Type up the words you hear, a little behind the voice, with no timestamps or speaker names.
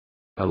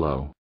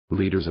Hello,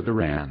 leaders of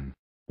Iran.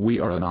 We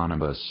are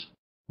Anonymous.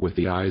 With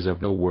the eyes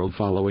of the world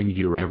following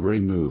your every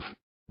move,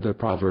 the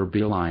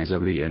proverbial eyes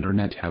of the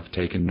internet have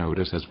taken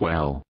notice as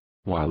well.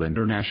 While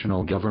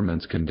international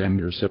governments condemn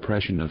your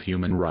suppression of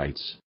human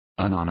rights,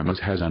 Anonymous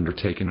has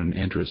undertaken an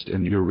interest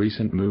in your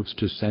recent moves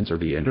to censor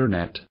the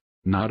internet,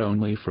 not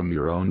only from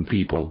your own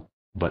people,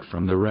 but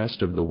from the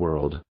rest of the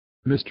world.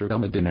 Mr.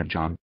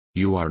 Ahmadinejad,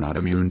 you are not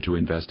immune to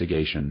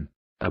investigation,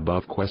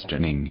 above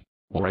questioning,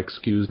 or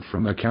excused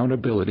from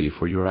accountability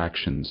for your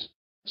actions.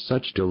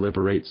 Such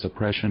deliberate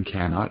suppression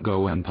cannot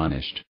go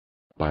unpunished.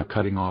 By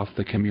cutting off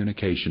the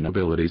communication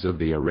abilities of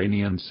the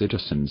Iranian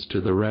citizens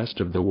to the rest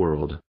of the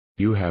world,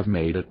 you have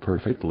made it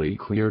perfectly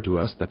clear to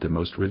us that the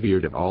most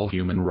revered of all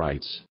human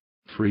rights,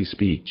 free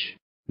speech,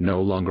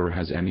 no longer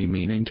has any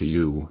meaning to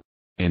you.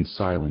 In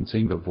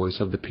silencing the voice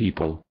of the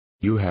people,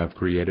 you have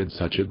created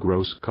such a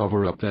gross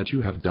cover-up that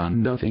you have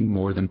done nothing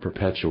more than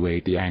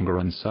perpetuate the anger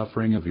and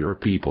suffering of your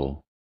people.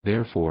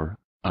 Therefore,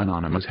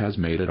 Anonymous has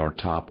made it our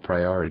top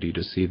priority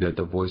to see that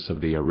the voice of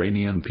the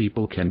Iranian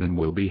people can and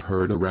will be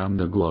heard around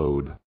the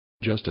globe.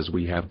 Just as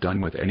we have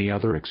done with any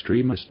other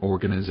extremist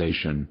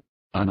organization,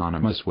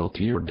 Anonymous will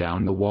tear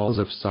down the walls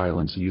of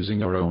silence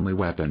using our only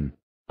weapon,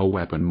 a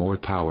weapon more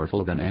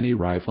powerful than any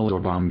rifle or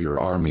bomb your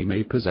army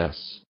may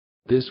possess.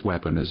 This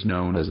weapon is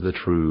known as the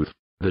truth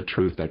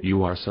that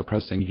you are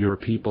suppressing your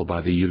people by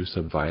the use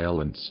of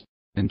violence,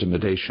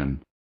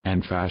 intimidation,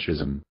 and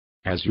fascism.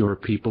 As your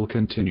people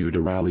continue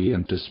to rally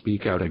and to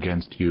speak out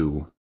against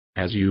you,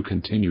 as you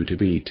continue to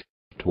beat,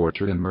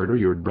 torture and murder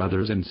your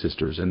brothers and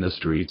sisters in the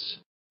streets,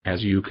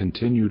 as you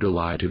continue to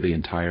lie to the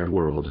entire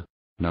world,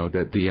 know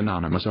that the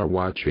Anonymous are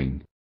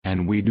watching,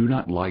 and we do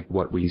not like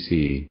what we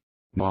see.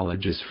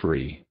 Knowledge is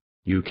free.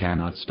 You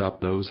cannot stop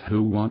those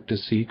who want to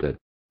seek it.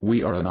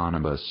 We are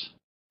Anonymous.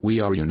 We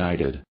are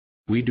united.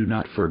 We do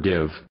not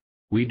forgive.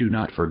 We do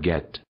not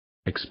forget.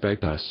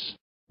 Expect us.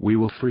 We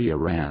will free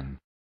Iran.